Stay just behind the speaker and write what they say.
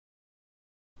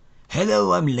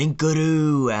Hello, I'm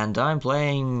Linkaroo, and I'm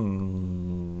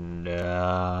playing...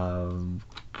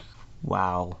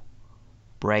 wow.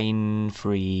 Brain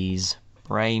freeze.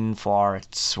 Brain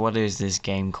farts. What is this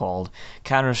game called?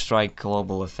 Counter-Strike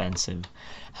Global Offensive.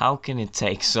 How can it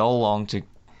take so long to,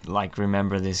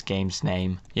 remember this game's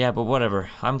name? Yeah, but whatever.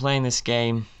 I'm playing this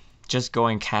game, just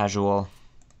going casual,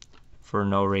 for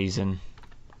no reason.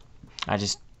 I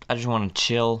just want to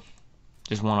chill,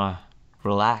 just want to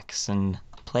relax and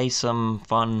play some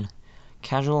fun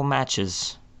casual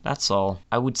matches. That's all.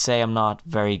 I would say I'm not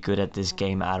very good at this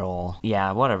game at all.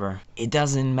 Yeah, whatever. It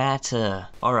doesn't matter.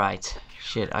 Alright.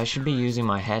 Shit, I should be using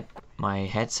my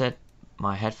headset,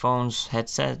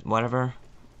 whatever.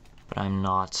 But I'm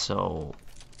not, so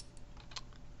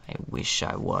I wish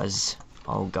I was.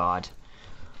 Oh god.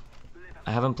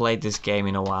 I haven't played this game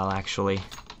in a while actually.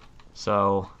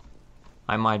 So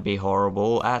I might be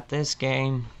horrible at this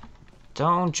game.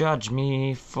 Don't judge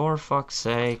me, for fuck's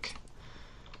sake.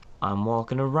 I'm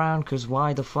walking around, cause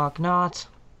why the fuck not?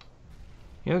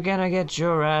 You're gonna get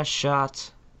your ass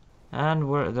shot.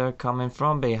 And they're coming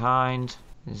from behind.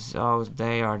 Oh,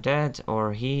 they are dead,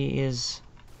 or he is...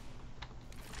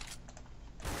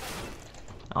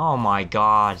 Oh my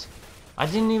god. I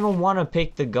didn't even want to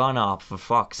pick the gun up, for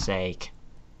fuck's sake.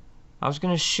 I was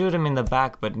gonna shoot him in the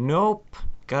back, but nope.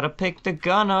 Gotta pick the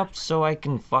gun up so I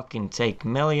can fucking take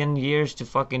million years to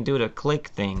fucking do the click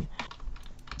thing.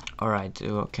 Alright,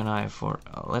 can I afford...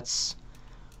 let's...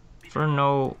 For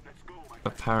no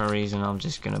apparent reason, I'm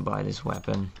just gonna buy this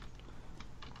weapon.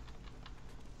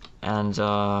 And,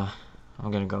 I'm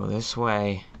gonna go this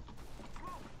way.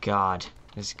 God,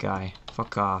 this guy.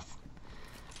 Fuck off.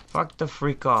 Fuck the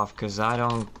freak off, cause I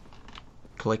don't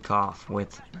click off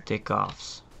with dick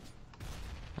offs.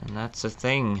 And that's a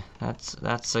thing.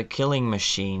 That's a killing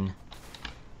machine.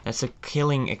 That's a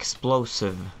killing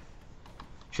explosive.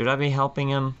 Should I be helping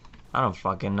him? I don't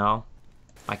fucking know.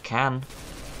 I can.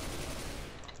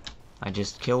 I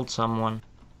just killed someone.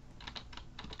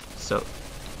 So...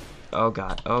 Oh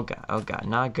god, oh god, oh god.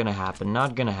 Not gonna happen,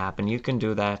 not gonna happen. You can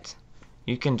do that.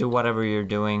 You can do whatever you're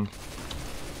doing.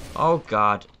 Oh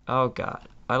god, oh god.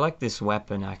 I like this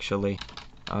weapon actually.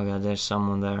 Oh god, there's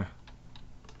someone there.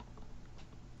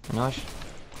 No,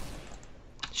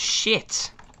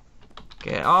 shit!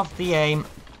 Get off the aim.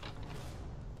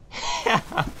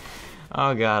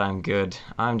 Oh god, I'm good.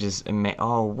 I'm just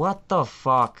oh, what the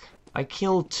fuck? I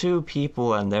killed 2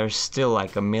 people and there's still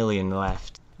like a million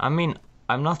left. I mean,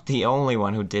 I'm not the only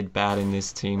one who did bad in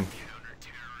this team.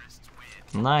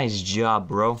 Nice job,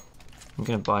 bro. I'm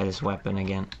gonna buy this weapon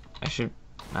again. I should...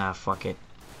 Ah, fuck it.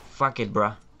 Fuck it,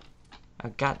 bruh.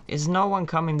 Is no one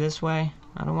coming this way?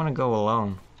 I don't want to go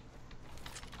alone.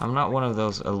 I'm not one of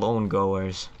those alone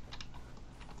goers.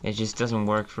 It just doesn't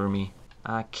work for me.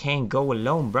 I can't go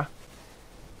alone, bruh.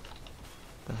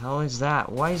 The hell is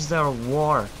that? Why is there a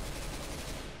war?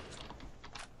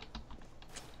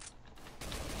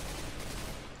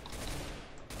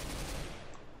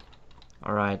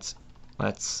 Alright,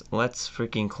 let's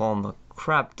freaking calm the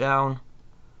crap down.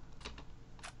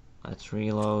 Let's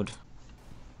reload.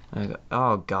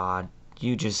 Oh god,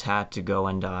 you just had to go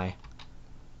and die.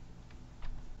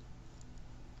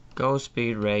 Go,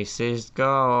 speed racist,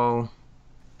 go!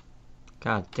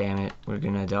 God damn it, we're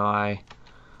gonna die.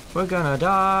 We're gonna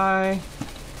die!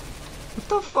 What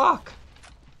the fuck?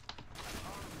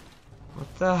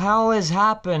 What the hell is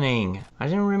happening? I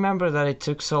didn't remember that it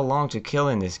took so long to kill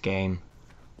in this game.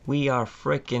 We are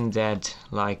freaking dead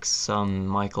like some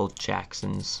Michael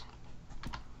Jacksons.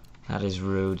 That is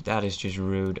rude. That is just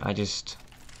rude. I just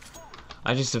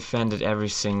offended every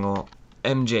single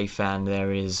MJ fan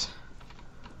there is.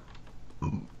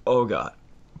 Oh god.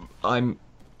 I'm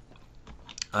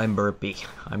burpy.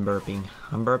 I'm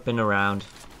burping around.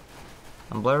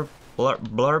 I'm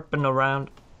blurping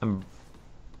around.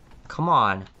 Come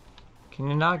on. Can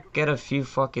you not get a few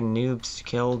fucking noobs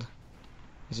killed?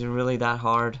 Is it really that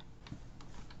hard?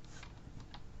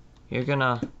 You're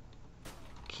gonna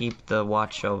keep the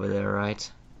watch over there,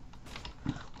 right?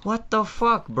 What the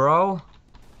fuck, bro?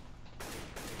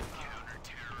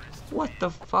 What the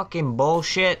fucking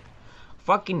bullshit?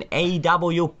 Fucking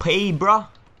AWP, bro.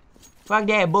 Fuck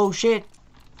that bullshit.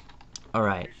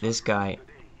 Alright, this guy.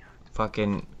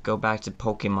 Fucking go back to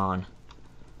Pokemon.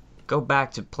 Go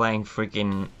back to playing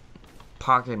freaking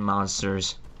Pocket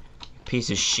Monsters. Piece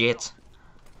of shit.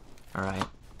 Alright.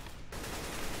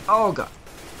 Oh god.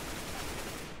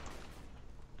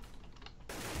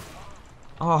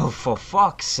 Oh, for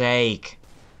fuck's sake.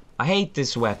 I hate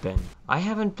this weapon. I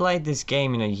haven't played this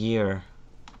game in a year.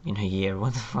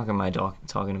 What the fuck am I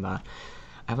talking about?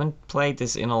 I haven't played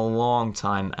this in a long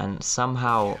time, and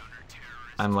somehow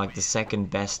I'm like the second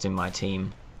best in my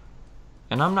team.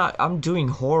 And I'm doing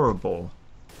horrible.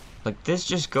 Like, this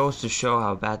just goes to show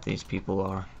how bad these people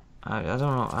are. I don't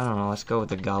know, let's go with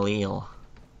the Galil.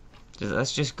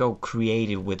 Let's just go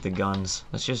creative with the guns.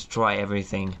 Let's just try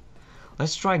everything.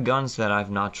 Let's try guns that I've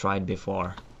not tried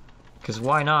before. Cause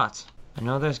why not? I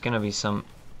know there's gonna be some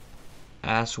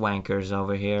ass wankers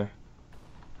over here.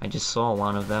 I just saw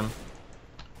one of them.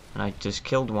 And I just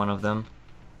killed one of them.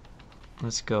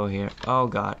 Let's go here. Oh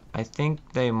god, I think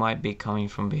they might be coming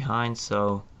from behind,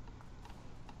 so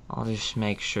I'll just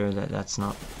make sure that that's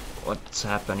not what's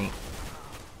happening.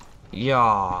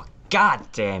 Yeah, god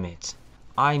damn it.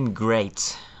 I'm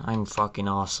great. I'm fucking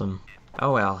awesome.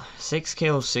 Oh well, 6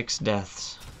 kills, 6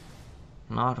 deaths.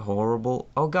 Not horrible.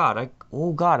 Oh god,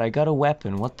 I got a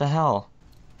weapon. What the hell?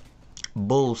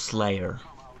 Bull Slayer.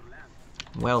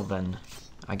 Well then,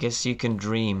 I guess you can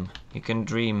dream. You can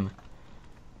dream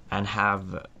and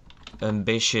have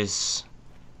ambitious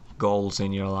goals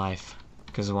in your life.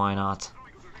 Cause why not?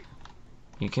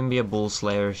 You can be a Bull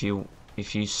Slayer if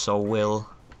you so will.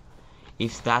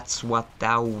 If that's what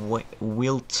thou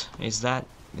wilt. Is that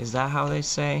how they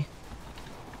say?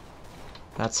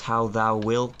 That's how thou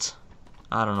wilt.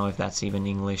 I don't know if that's even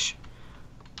English.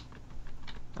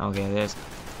 Okay, there's...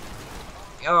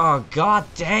 Oh, god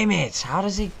damn it! How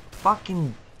does he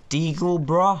fucking deagle,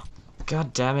 bro?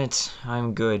 God damn it,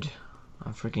 I'm good.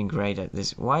 I'm freaking great at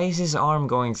this. Why is his arm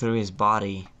going through his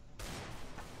body?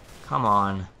 Come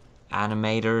on,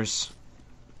 animators,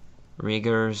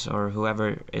 riggers, or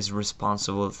whoever is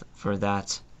responsible for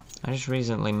that. I just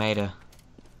recently made a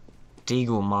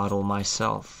deagle model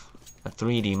myself. A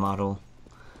 3D model.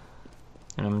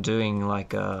 And I'm doing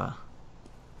like I'm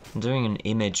doing an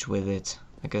image with it.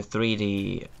 Like a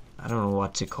 3D, I don't know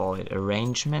what to call it,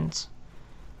 arrangement?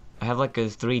 I have like a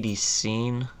 3D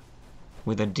scene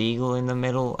with a deagle in the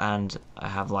middle, and I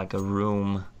have like a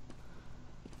room,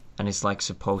 and it's like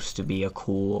supposed to be a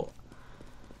cool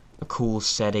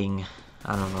setting.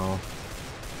 I don't know.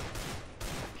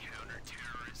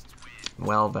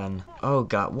 Well then. Oh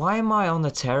god, why am I on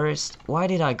the terrorist? Why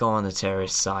did I go on the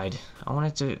terrorist side? I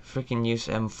wanted to freaking use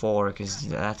M4 because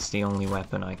that's the only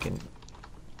weapon I can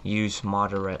use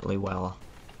moderately well.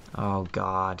 Oh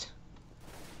god.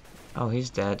 Oh, he's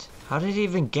dead. How did he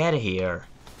even get here?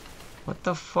 What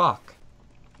the fuck?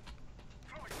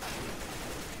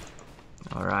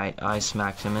 Alright, I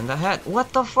smacked him in the head.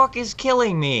 What the fuck is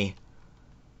killing me?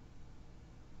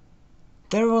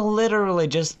 There were literally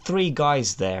just 3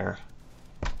 guys there.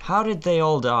 How did they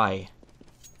all die?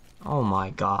 Oh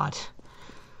my god.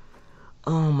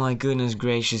 Oh my goodness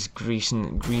gracious,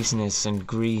 greasiness and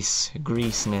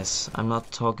greasiness. I'm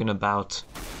not talking about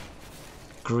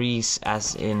grease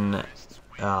as in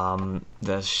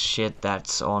the shit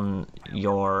that's on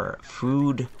your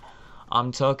food.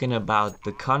 I'm talking about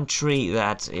the country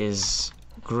that is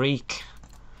Greek.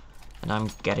 And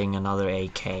I'm getting another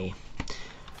AK.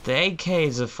 The AK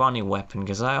is a funny weapon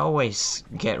because I always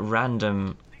get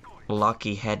random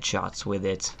lucky headshots with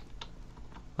it.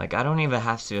 Like, I don't even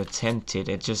have to attempt it,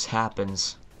 it just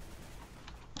happens.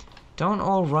 Don't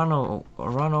all run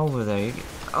over there.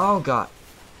 Oh god.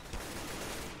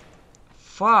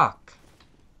 Fuck.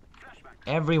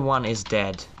 Everyone is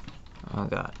dead. Oh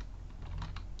god.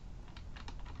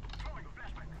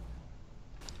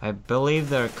 I believe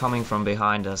they're coming from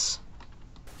behind us.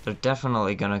 They're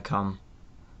definitely gonna come.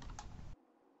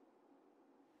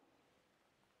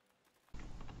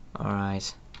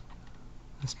 Alright.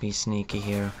 Let's be sneaky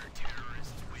here.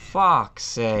 Fuck's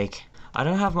sake. I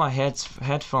don't have my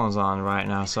headphones on right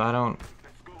now, so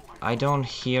I don't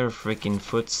hear freaking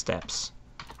footsteps.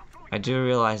 I do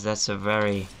realize that's a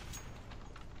very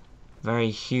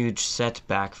huge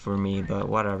setback for me, but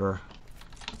whatever.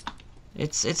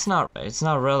 It's not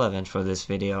relevant for this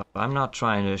video. I'm not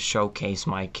trying to showcase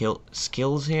my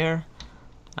skills here.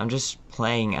 I'm just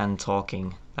playing and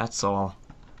talking. That's all.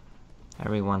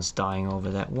 Everyone's dying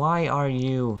over that. Why are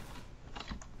you...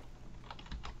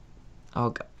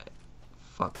 Oh god.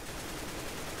 Fuck.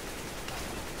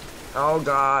 Oh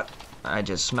god. I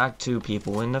just smacked 2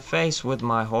 people in the face with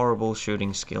my horrible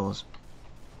shooting skills.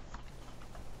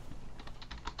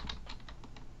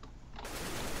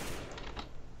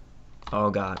 Oh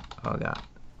god. Oh god.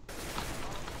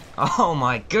 Oh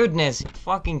my goodness. He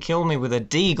fucking killed me with a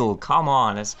deagle. Come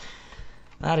on.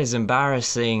 That is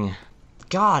embarrassing.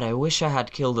 God, I wish I had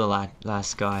killed the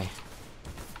last guy.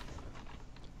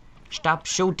 Stop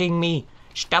shooting me!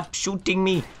 Stop shooting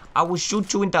me! I will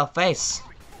shoot you in the face!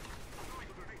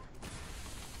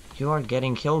 You are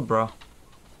getting killed, bro.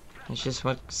 It's just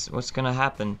what's gonna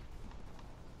happen.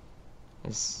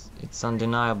 It's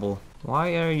undeniable.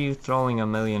 Why are you throwing a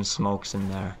million smokes in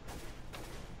there?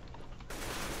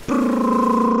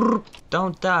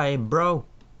 Don't die, bro.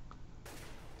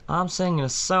 I'm singing a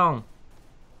song.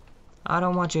 I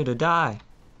don't want you to die.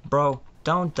 Bro,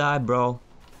 don't die, bro.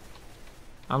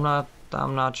 I'm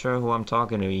not sure who I'm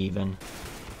talking to even.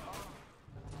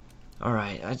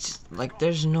 Alright,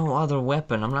 there's no other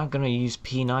weapon. I'm not gonna use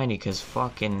P90 cause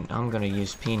I'm gonna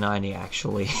use P90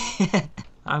 actually.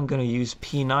 I'm gonna use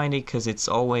P90 because it's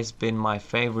always been my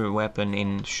favorite weapon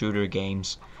in shooter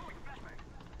games.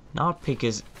 Not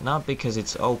because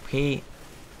it's OP,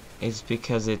 it's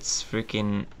because it's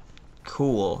freaking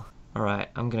cool. Alright,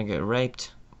 I'm gonna get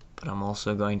raped, but I'm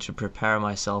also going to prepare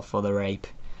myself for the rape.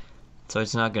 So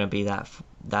it's not gonna be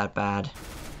that bad.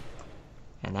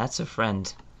 And that's a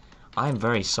friend. I'm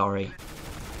very sorry.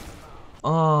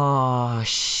 Oh,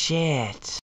 shit.